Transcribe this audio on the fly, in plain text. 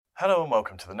Hello and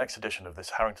welcome to the next edition of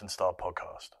this Harrington Star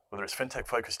podcast. Whether it's FinTech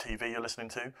Focused TV you're listening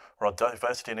to or our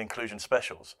diversity and inclusion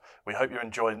specials, we hope you're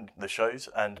enjoying the shows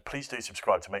and please do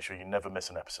subscribe to make sure you never miss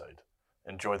an episode.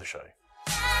 Enjoy the show.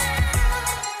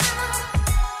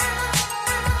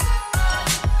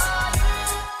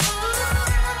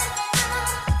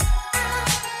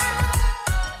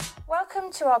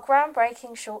 Welcome to our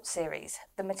groundbreaking short series,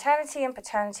 The Maternity and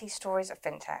Paternity Stories of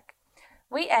FinTech.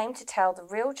 We aim to tell the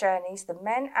real journeys the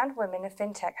men and women of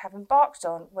FinTech have embarked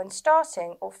on when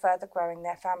starting or further growing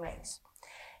their families.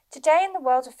 Today in the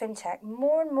world of FinTech,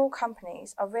 more and more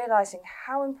companies are realising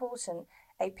how important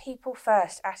a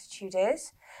people-first attitude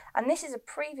is, and this is a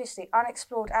previously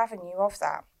unexplored avenue of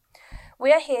that.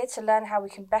 We are here to learn how we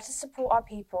can better support our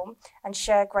people and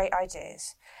share great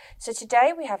ideas. So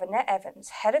today we have Annette Evans,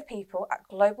 Head of People at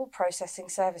Global Processing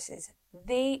Services,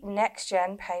 the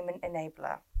next-gen payment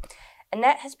enabler.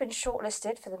 Annette has been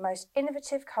shortlisted for the Most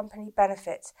Innovative Company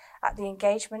Benefits at the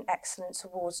Engagement Excellence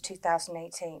Awards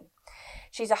 2018.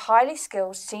 She's a highly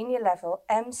skilled senior-level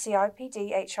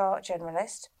MCIPD HR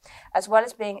generalist, as well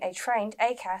as being a trained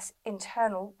ACAS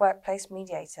internal workplace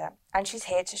mediator, and she's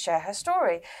here to share her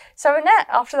story. So Annette,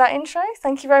 after that intro,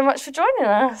 thank you very much for joining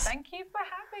us. Thank you for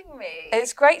having me.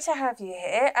 It's great to have you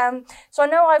here. So I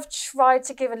know I've tried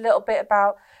to give a little bit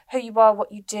about who you are,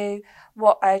 what you do,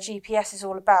 what GPS is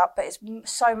all about, but it's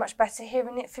so much better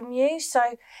hearing it from you. So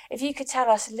if you could tell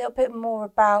us a little bit more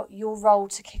about your role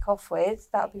to kick off with,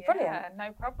 that would be brilliant. Yeah,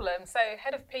 no problem. So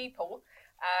Head of People,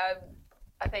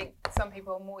 I think some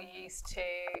people are more used to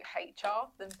HR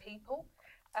than people.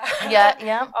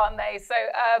 Yeah. Aren't they? So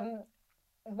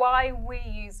why we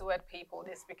use the word people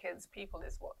is because people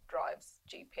is what drives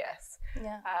GPS.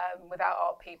 Yeah. Without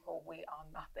our people, we are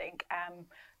nothing.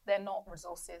 They're not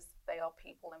resources, they are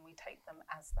people, and we take them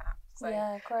as that. So,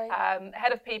 yeah, great.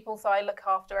 Head of People, so I look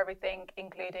after everything,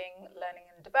 including learning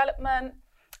and development,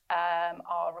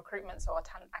 our recruitment, so our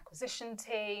talent acquisition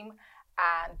team,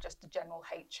 and just the general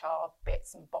HR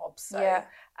bits and bobs. So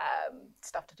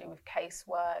stuff to do with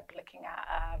casework, looking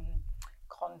at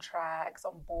contracts,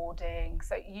 onboarding,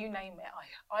 so you name it,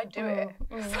 I do it.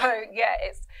 So yeah,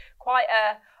 it's quite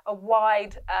a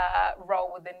wide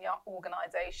role within the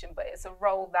organisation, but it's a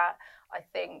role that I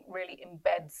think really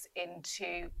embeds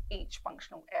into each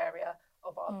functional area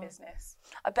of our business.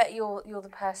 I bet you're the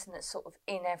person that's sort of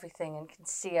in everything and can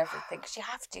see everything, because you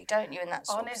have to, don't you, in that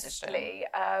sort of position? Honestly,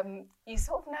 you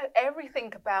sort of know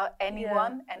everything about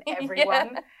anyone and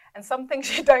everyone, and some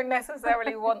things you don't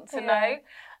necessarily want to know.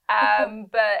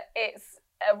 But it's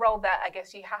a role that I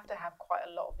guess you have to have quite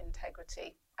a lot of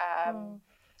integrity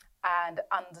and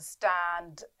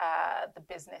understand the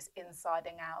business inside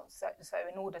and out. So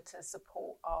in order to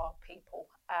support our people,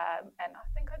 and I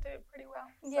think I do it pretty well.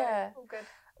 So all good.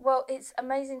 Well, it's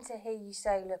amazing to hear you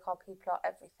say, look, our people are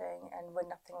everything and we're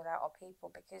nothing without our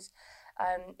people, because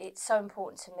it's so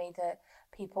important to me that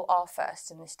people are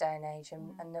first in this day and age,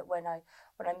 and that when I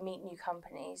meet new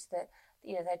companies, that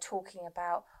they're talking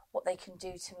about what they can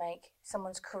do to make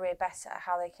someone's career better,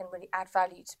 how they can really add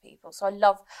value to people. So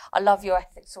I love your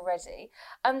ethics already.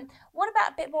 What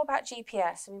about a bit more about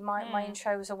GPS? I mean, my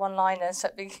intro was a one-liner, so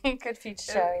it'd be good for you to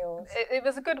share yours. It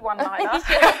was a good one-liner,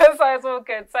 so it's all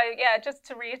good. So yeah, just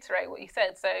to reiterate what you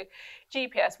said. So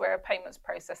GPS, we're a payments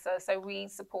processor, so we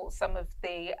support some of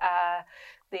the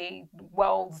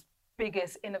world's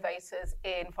biggest innovators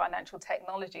in financial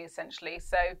technology, essentially.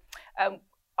 So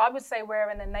I would say we're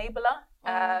an enabler,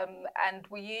 and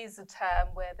we use the term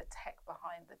we're the tech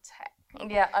behind the tech.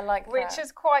 Yeah, I like that. Which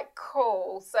is quite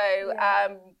cool. So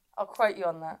I'll quote you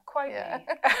on that. Quote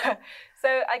me.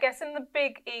 So I guess in the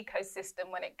big ecosystem,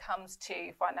 when it comes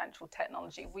to financial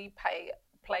technology, we play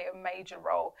a major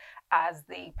role as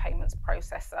the payments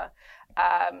processor.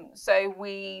 So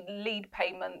we lead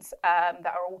payments that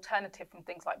are alternative from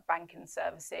things like banking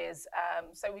services.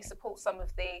 So we support some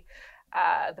of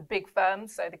the big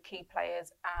firms, so the key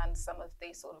players, and some of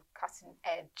the sort of cutting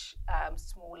edge,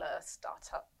 smaller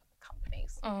startup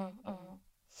companies.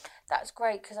 That's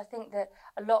great, because I think that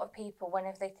a lot of people,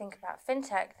 whenever they think about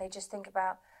FinTech, they just think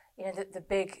about the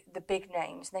big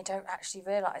names, and they don't actually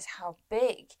realise how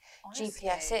big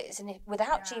GPS is. And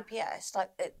without GPS,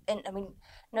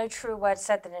 no truer word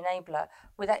said than enabler.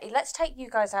 Let's take you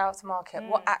guys out of the market.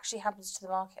 What actually happens to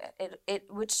the market? It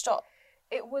would stop.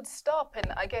 It would stop,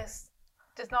 and I guess,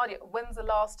 just Nadia, when's the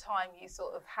last time you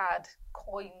sort of had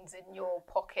coins in your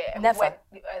pocket? Never.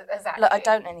 Exactly. Look, I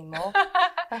don't anymore.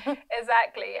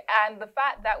 Exactly, and the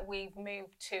fact that we've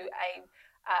moved to a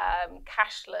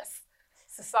cashless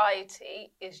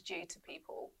society is due to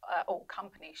people, or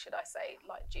companies, should I say,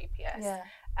 like GPS.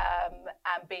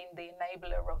 and being the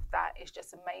enabler of that is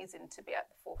just amazing to be at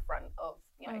the forefront of,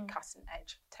 cutting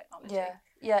edge technology.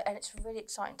 Yeah, and it's a really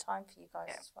exciting time for you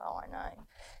guys as well, I know.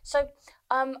 So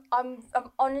I'm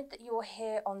honoured that you're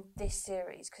here on this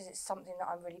series because it's something that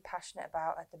I'm really passionate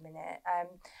about at the minute.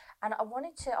 And I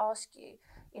wanted to ask you,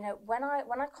 when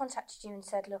I contacted you and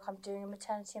said, look, I'm doing a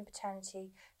maternity and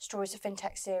paternity stories of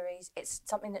FinTech series, it's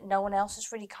something that no one else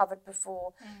has really covered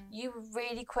before. You were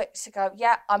really quick to go,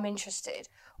 yeah, I'm interested.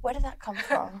 Where did that come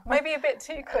from? Maybe a bit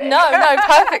too quick. No,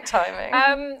 perfect timing.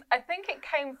 I think it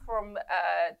came from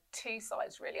two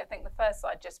sides, really. I think the first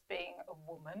side just being a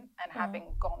woman and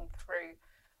having gone through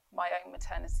my own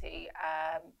maternity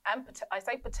and I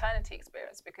say paternity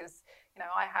experience because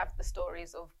I have the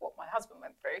stories of what my husband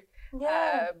went through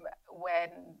when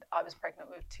I was pregnant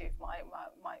with two of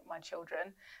my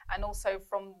children, and also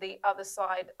from the other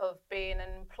side of being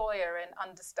an employer and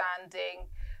understanding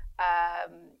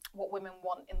what women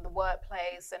want in the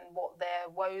workplace and what their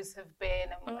woes have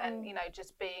been, and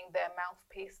just being their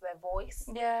mouthpiece, their voice.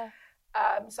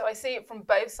 So I see it from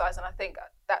both sides, and I think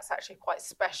that's actually quite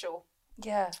special.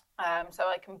 So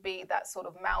I can be that sort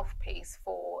of mouthpiece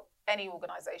for any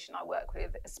organisation I work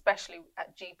with, especially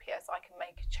at GPS. I can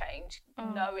make a change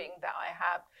knowing that I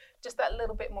have just that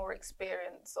little bit more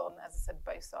experience on, as I said,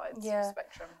 both sides of the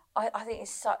spectrum. I think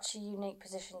it's such a unique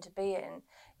position to be in,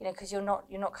 because you're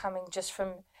not coming just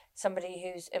from somebody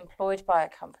who's employed by a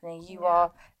company. You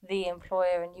are the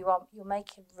employer, and you're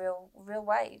making real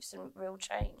waves and real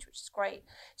change, which is great.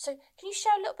 So can you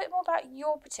share a little bit more about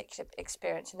your particular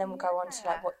experience, and then we'll go on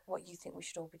to what you think we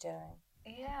should all be doing?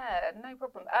 Yeah, no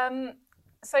problem.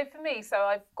 So for me,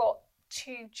 I've got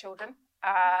two children.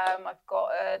 I've got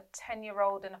a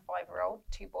 10-year-old and a 5-year-old,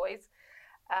 two boys.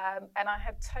 And I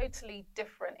had totally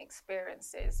different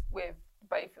experiences with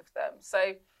both of them.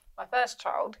 So my first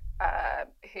child,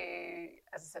 who,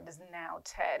 as I said, is now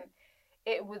 10,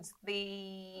 it was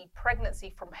the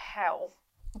pregnancy from hell.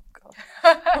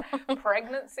 Oh, God.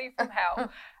 Pregnancy from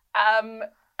hell.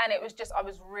 And it was just, I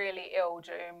was really ill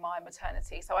during my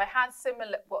maternity. So I had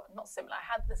I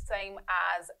had the same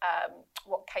as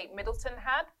what Kate Middleton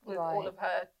had with all of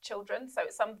her children. So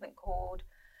it's something called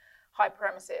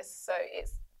hyperemesis. So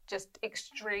it's just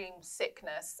extreme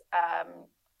sickness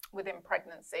within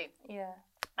pregnancy.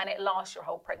 And it lasts your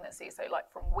whole pregnancy. So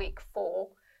like from week 4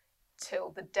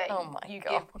 till the day you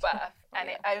give birth. And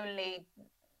it only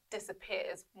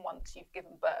disappears once you've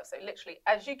given birth. So literally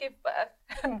as you give birth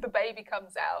and the baby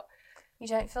comes out, you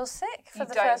don't feel sick for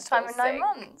the first time in 9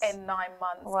 months. In 9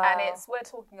 months. Wow. And we're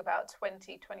talking about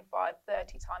 20, 25,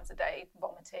 30 times a day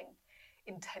vomiting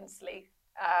intensely.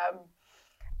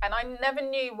 And I never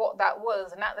knew what that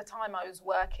was. And at the time I was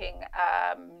working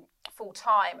full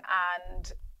time,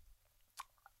 and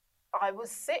I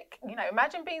was sick.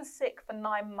 Imagine being sick for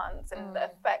 9 months and the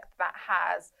effect that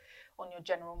has on your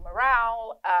general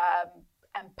morale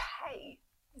and pay.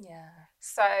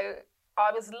 So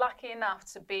I was lucky enough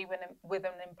to be with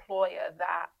an employer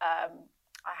that I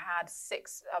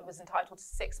was entitled to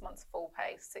 6 months full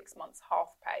pay, 6 months half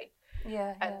pay.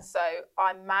 And so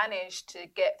I managed to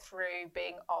get through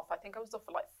being off. I think I was off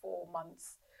for like 4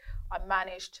 months. I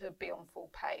managed to be on full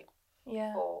pay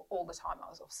for all the time I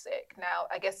was off sick. Now,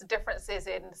 I guess the difference is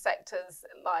in sectors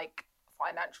like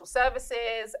financial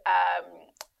services,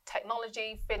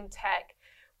 technology, FinTech,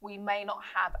 we may not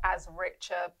have as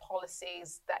richer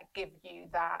policies that give you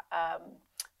that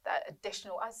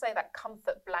additional, I say that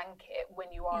comfort blanket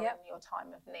when you are in your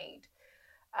time of need.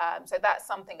 So that's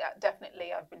something that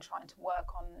definitely I've been trying to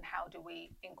work on. How do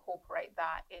we incorporate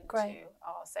that into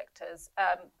our sectors?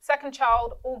 Second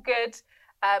child, all good,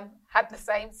 had the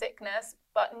same sickness,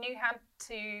 but knew how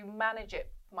to manage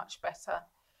it much better.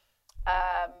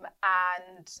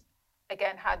 And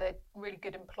again, had a really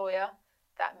good employer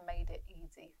that made it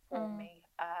easy for me.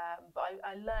 But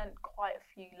I learned quite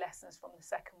a few lessons from the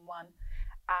second one,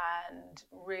 and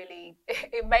really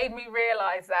it made me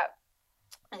realise that,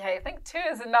 okay, I think 2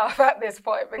 is enough at this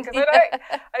point, because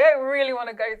I don't really want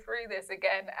to go through this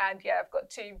again. And I've got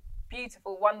 2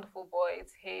 beautiful, wonderful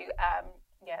boys who,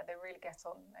 they really get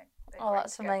on.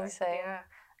 That's amazing.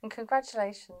 And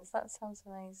congratulations, that sounds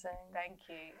amazing. Thank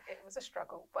you. It was a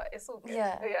struggle, but it's all good.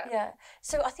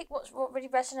 So I think what really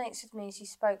resonates with me is you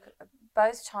spoke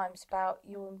both times about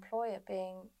your employer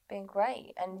being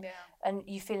great and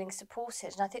you feeling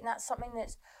supported. And I think that's something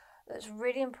that's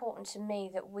really important to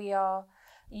me, that we are,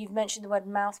 you've mentioned the word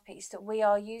mouthpiece, that we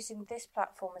are using this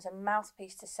platform as a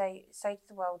mouthpiece to say to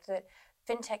the world that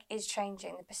FinTech is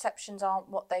changing. The perceptions aren't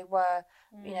what they were,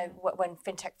 when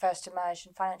FinTech first emerged,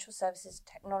 and financial services,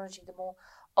 technology, the more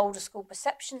older school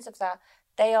perceptions of that,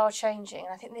 they are changing.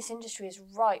 And I think this industry is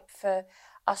ripe for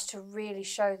us to really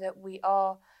show that we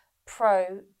are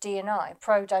pro D&I,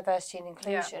 pro diversity and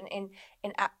inclusion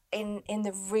in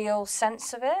the real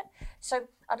sense of it. So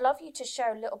I'd love you to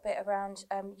share a little bit around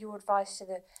your advice to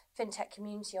the FinTech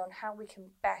community on how we can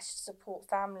best support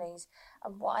families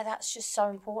and why that's just so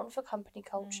important for company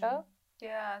culture.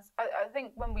 Yes, I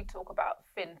think when we talk about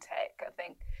FinTech, I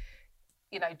think,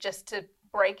 just to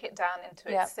break it down into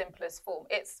its simplest form,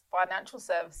 it's financial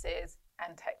services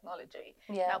and technology.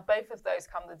 Yeah. Now, both of those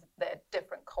come with their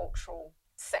different cultural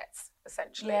sets,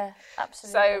 essentially. Yeah,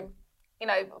 absolutely.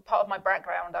 So, part of my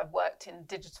background, I've worked in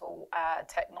digital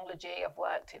technology, I've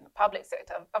worked in the public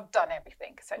sector, I've done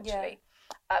everything, essentially.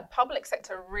 Public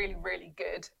sector are really, really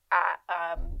good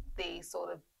at the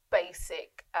sort of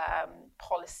basic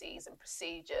policies and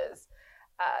procedures.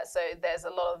 So there's a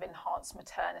lot of enhanced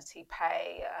maternity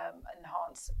pay,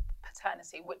 enhanced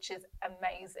paternity, which is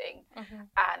amazing.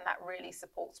 And that really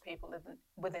supports people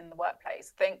within the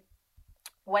workplace. I think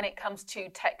when it comes to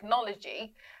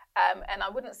technology, and I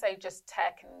wouldn't say just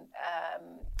tech and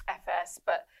FS,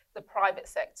 but the private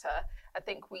sector, I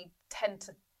think we tend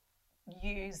to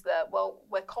use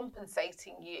we're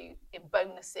compensating you in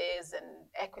bonuses and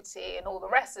equity and all the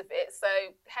rest of it. So,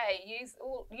 hey, use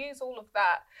all of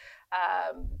that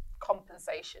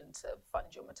compensation to fund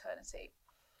your maternity.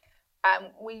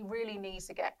 We really need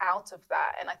to get out of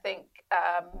that. And I think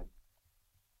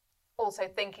also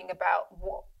thinking about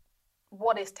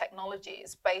what is technology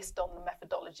is based on the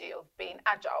methodology of being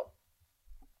agile.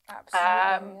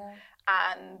 Absolutely,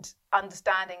 and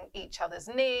understanding each other's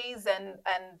needs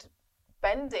and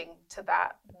bending to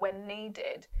that when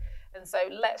needed. And so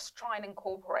let's try and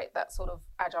incorporate that sort of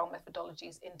agile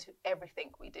methodologies into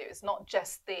everything we do. It's not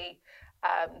just the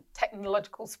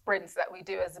technological sprints that we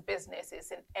do as a business,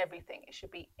 it's in everything. It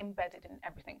should be embedded in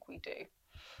everything we do.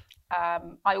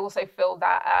 I also feel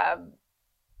that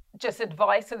just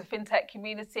advice to the FinTech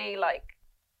community, like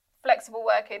flexible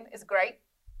working is great.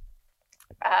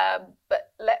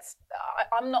 But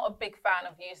I'm not a big fan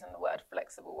of using the word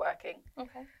flexible working.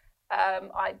 Okay.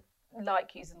 I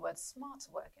like using the word smart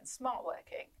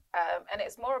working. And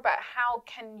it's more about how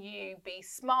can you be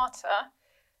smarter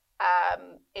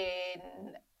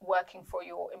in working for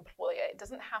your employer. It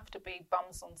doesn't have to be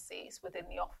bums on seats within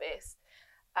the office.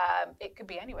 It could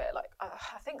be anywhere. Like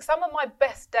I think some of my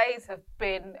best days have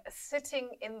been sitting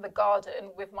in the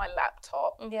garden with my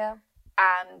laptop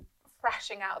and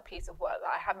thrashing out a piece of work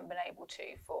that I haven't been able to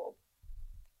for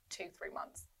 2-3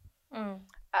 months.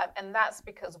 And that's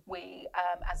because we,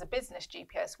 as a business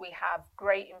GPS, we have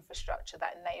great infrastructure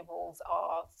that enables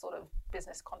our sort of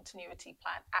business continuity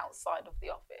plan outside of the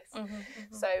office.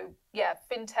 So yeah,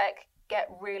 FinTech, get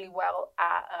really well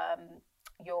at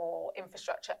your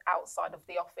infrastructure outside of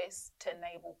the office to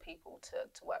enable people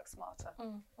to work smarter.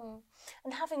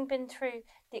 And having been through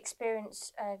the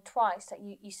experience twice, that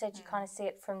you said you kind of see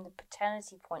it from the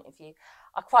paternity point of view.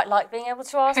 I quite like being able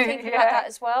to ask people about that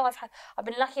as well. I've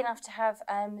been lucky enough to have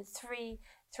three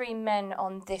men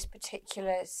on this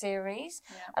particular series,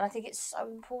 and I think it's so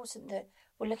important that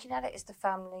we're looking at it as the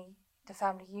family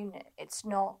unit. It's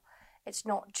not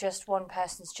just one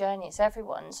person's journey, it's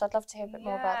everyone. So I'd love to hear a bit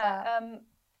more about that.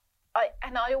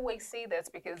 I always see this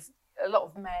because a lot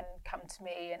of men come to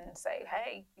me and say,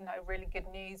 hey, really good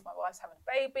news, my wife's having a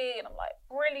baby. And I'm like,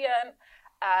 brilliant.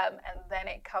 And then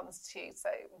it comes to, so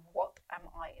what am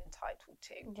I entitled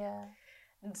to? Yeah.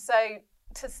 And so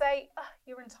to say,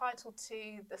 you're entitled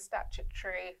to the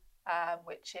statutory,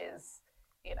 which is,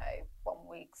 1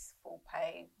 week's full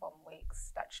pay, 1 week's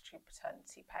statutory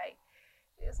paternity pay,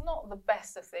 it's not the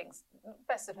best of things,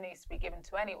 best of news to be given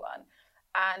to anyone.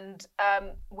 And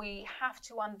we have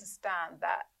to understand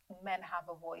that men have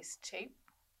a voice too.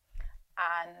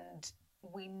 And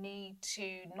we need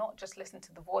to not just listen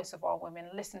to the voice of our women,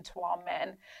 listen to our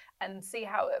men and see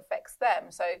how it affects them.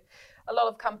 So a lot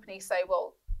of companies say,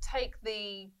 well, take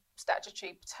the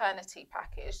statutory paternity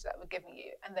package that we're giving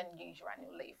you and then use your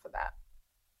annual leave for that.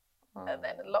 And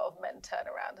then a lot of men turn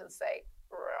around and say,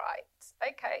 right,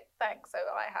 okay, thanks. So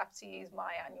I have to use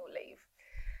my annual leave.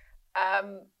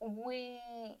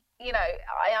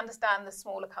 I understand the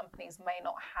smaller companies may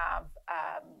not have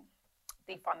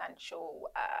the financial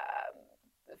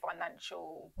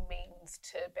means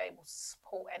to be able to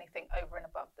support anything over and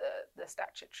above the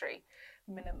statutory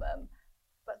minimum.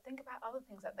 But think about other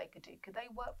things that they could do. Could they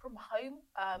work from home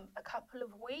a couple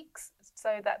of weeks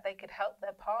so that they could help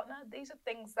their partner? These are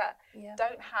things that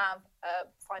don't have a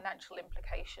financial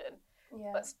implication,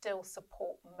 but still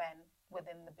support men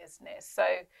within the business. So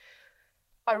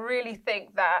I really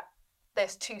think that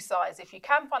there's two sides. If you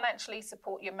can financially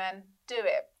support your men, do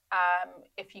it.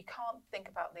 if you can't think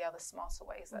about the other smarter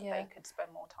ways that they could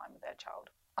spend more time with their child.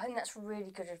 I think that's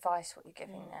really good advice what you're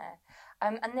giving there.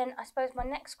 And then I suppose my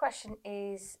next question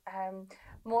is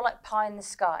more like pie in the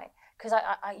sky, because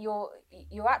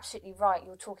you're absolutely right.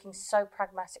 You're talking so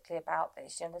pragmatically about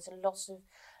this. There's a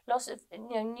lots of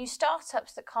new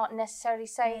startups that can't necessarily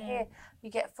say here you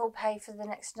get full pay for the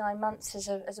next 9 months as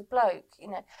a bloke.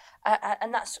 And I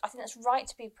think that's right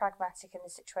to be pragmatic in the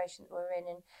situation that we're in,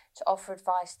 and to offer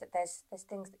advice that there's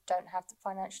things that don't have the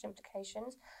financial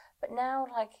implications. But now,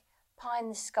 like, pie in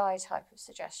the sky type of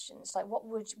suggestions, like what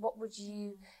would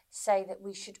you say that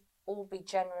we should all be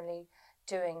generally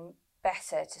doing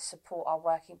better to support our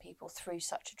working people through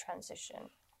such a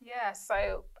transition? Yeah,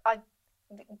 so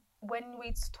when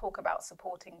we talk about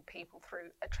supporting people through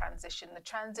a transition, the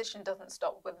transition doesn't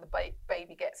stop when the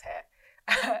baby gets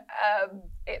here.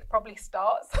 It probably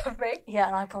starts, I think. Yeah,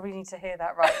 and I probably need to hear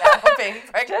that right now. Being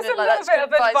pregnant, just a little bit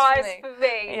of advice for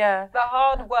me. Yeah, the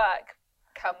hard work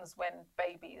comes when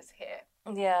baby is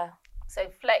here. Yeah. So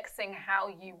flexing how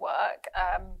you work.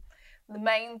 The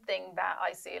main thing that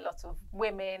I see a lot of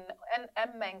women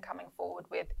and men coming forward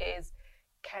with is,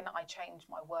 can I change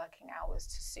my working hours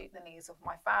to suit the needs of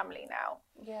my family now?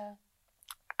 Yeah.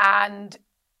 And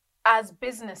as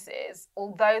businesses,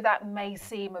 although that may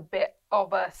seem a bit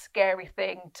of a scary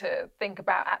thing to think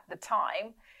about at the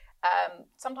time,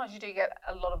 sometimes you do get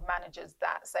a lot of managers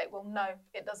that say, well, no,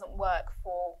 it doesn't work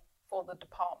for the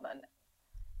department.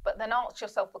 But then ask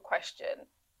yourself the question,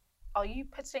 are you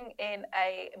putting in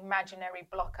a imaginary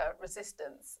blocker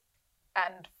resistance,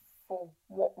 and for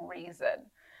what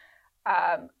reason?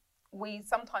 We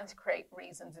sometimes create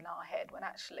reasons in our head when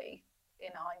actually,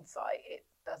 in hindsight, it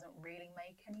doesn't really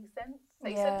make any sense.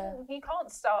 They said, well, you can't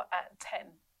start at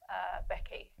 10,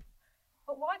 Becky.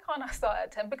 But why can't I start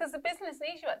at 10? Because the business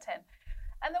needs you at 10.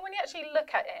 And then when you actually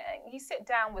look at it, you sit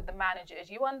down with the managers,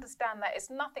 you understand that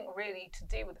it's nothing really to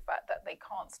do with the fact that they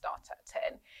can't start at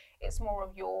 10. It's more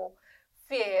of your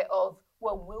fear of,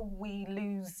 well, will we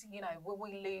lose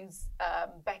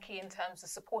Becky in terms of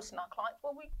supporting our clients?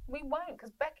 Well, we won't,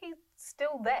 because Becky's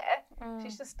still there.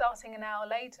 She's just starting an hour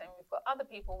later, and we've got other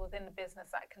people within the business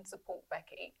that can support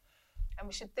Becky. And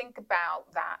we should think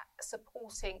about that,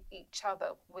 supporting each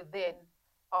other within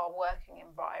our working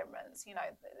environments.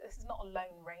 This is not a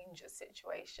Lone Ranger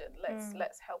situation.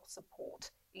 Let's help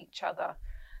support each other.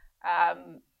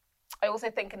 I also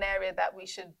think an area that we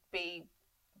should be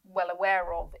well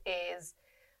aware of is,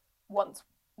 once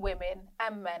women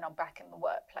and men are back in the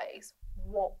workplace,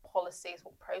 what policies,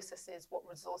 what processes, what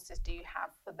resources do you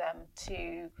have for them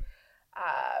to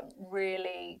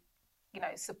really,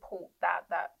 support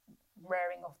that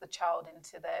rearing of the child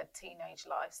into their teenage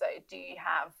life? So do you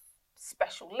have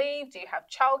special leave? Do you have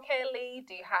childcare leave?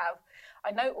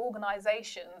 I know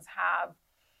organisations have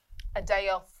a day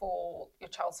off for your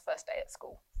child's first day at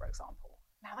school, for example.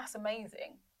 Now that's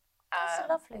amazing. That's a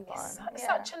lovely one. It's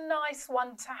such a nice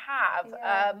one to have.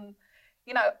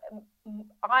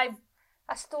 Yeah.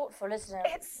 That's thoughtful, isn't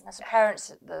it? As a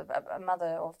parent, a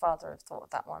mother or father have thought of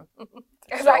that one.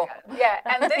 Exactly. Yeah,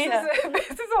 and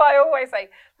this is what I always say: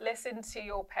 listen to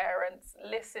your parents,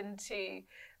 listen to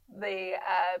the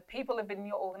people within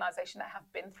your organisation that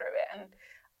have been through it, and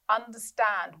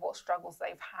understand what struggles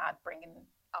they've had bringing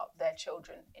up their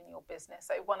children in your business.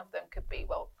 So one of them could be,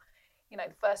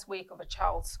 the first week of a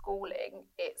child's schooling,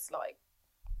 it's like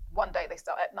one day they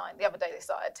start at 9, the other day they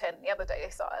start at 10, the other day they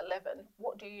start at 11.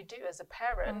 What do you do as a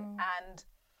parent? And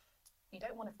you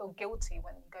don't want to feel guilty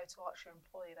when you go to ask your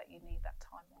employee that you need that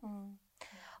time off.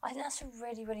 I think that's a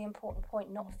really, really important point,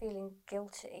 not feeling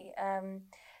guilty.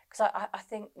 Because I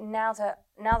think now that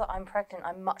I'm pregnant,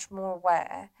 I'm much more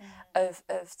aware of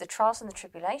the trials and the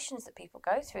tribulations that people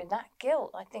go through, and that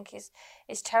guilt, I think, is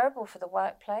terrible for the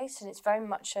workplace, and it's very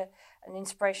much an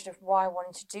inspiration of why I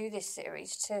wanted to do this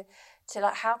series, to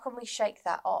like, how can we shake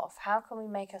that off? How can we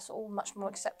make us all much more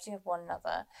accepting of one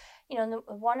another? On the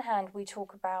one hand, we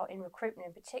talk about, in recruitment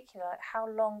in particular, how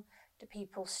long do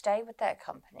people stay with their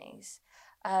companies?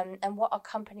 And what are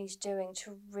companies doing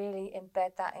to really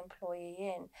embed that employee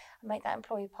in and make that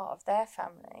employee part of their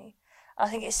family? I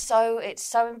think it's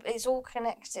all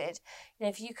connected.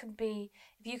 If you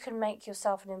can make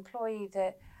yourself an employee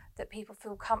that people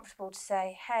feel comfortable to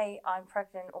say, hey, I'm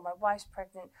pregnant, or my wife's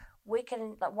pregnant,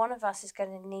 one of us is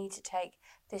going to need to take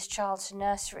this child to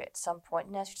nursery at some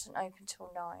point. Nursery doesn't open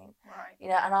till 9, right?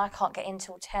 And I can't get in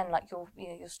till 10, like your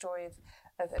story of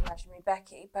Imaginary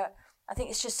Becky, but I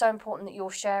think it's just so important that you're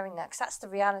sharing that, because that's the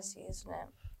reality, isn't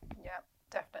it? Yeah,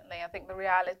 definitely. I think the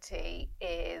reality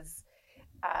is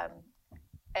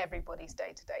everybody's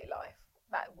day-to-day life.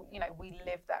 That we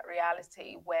live that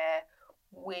reality where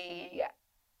we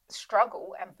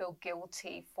struggle and feel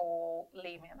guilty for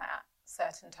leaving at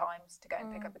certain times to go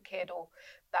and pick up a kid, or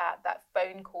that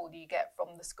phone call you get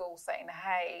from the school saying,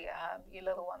 hey, your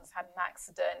little one's had an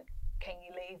accident, can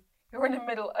you leave? You're in the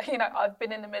middle, I've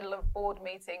been in the middle of board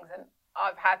meetings and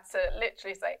I've had to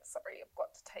literally say, sorry, I've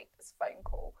got to take this phone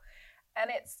call. And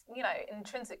it's,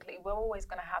 intrinsically, we're always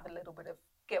going to have a little bit of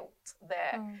guilt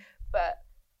there. But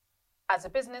as a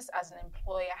business, as an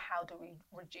employer, how do we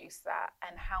reduce that?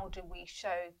 And how do we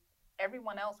show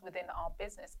everyone else within our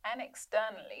business and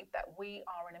externally that we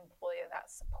are an employer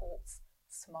that supports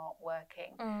smart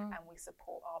working and we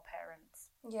support our parents?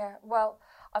 Yeah, well,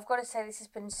 I've got to say this has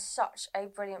been such a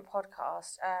brilliant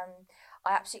podcast.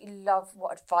 I absolutely love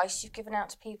what advice you've given out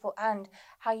to people and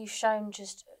how you've shown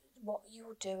just what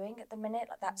you're doing at the minute.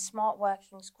 Like that smart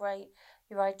working is great.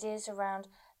 Your ideas around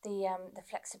the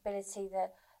flexibility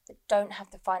that don't have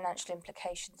the financial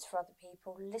implications for other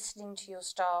people, listening to your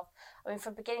staff. I mean,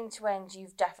 from beginning to end,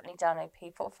 you've definitely done a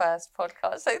people first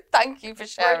podcast. So thank you for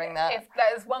sharing that. If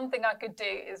there's one thing I could do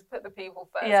is put the people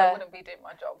first, I wouldn't be doing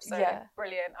my job. So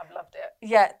brilliant. I've loved it.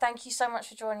 Yeah, thank you so much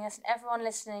for joining us. And everyone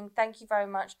listening, thank you very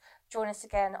much. Join us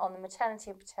again on the maternity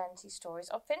and paternity stories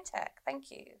of FinTech.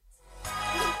 Thank you.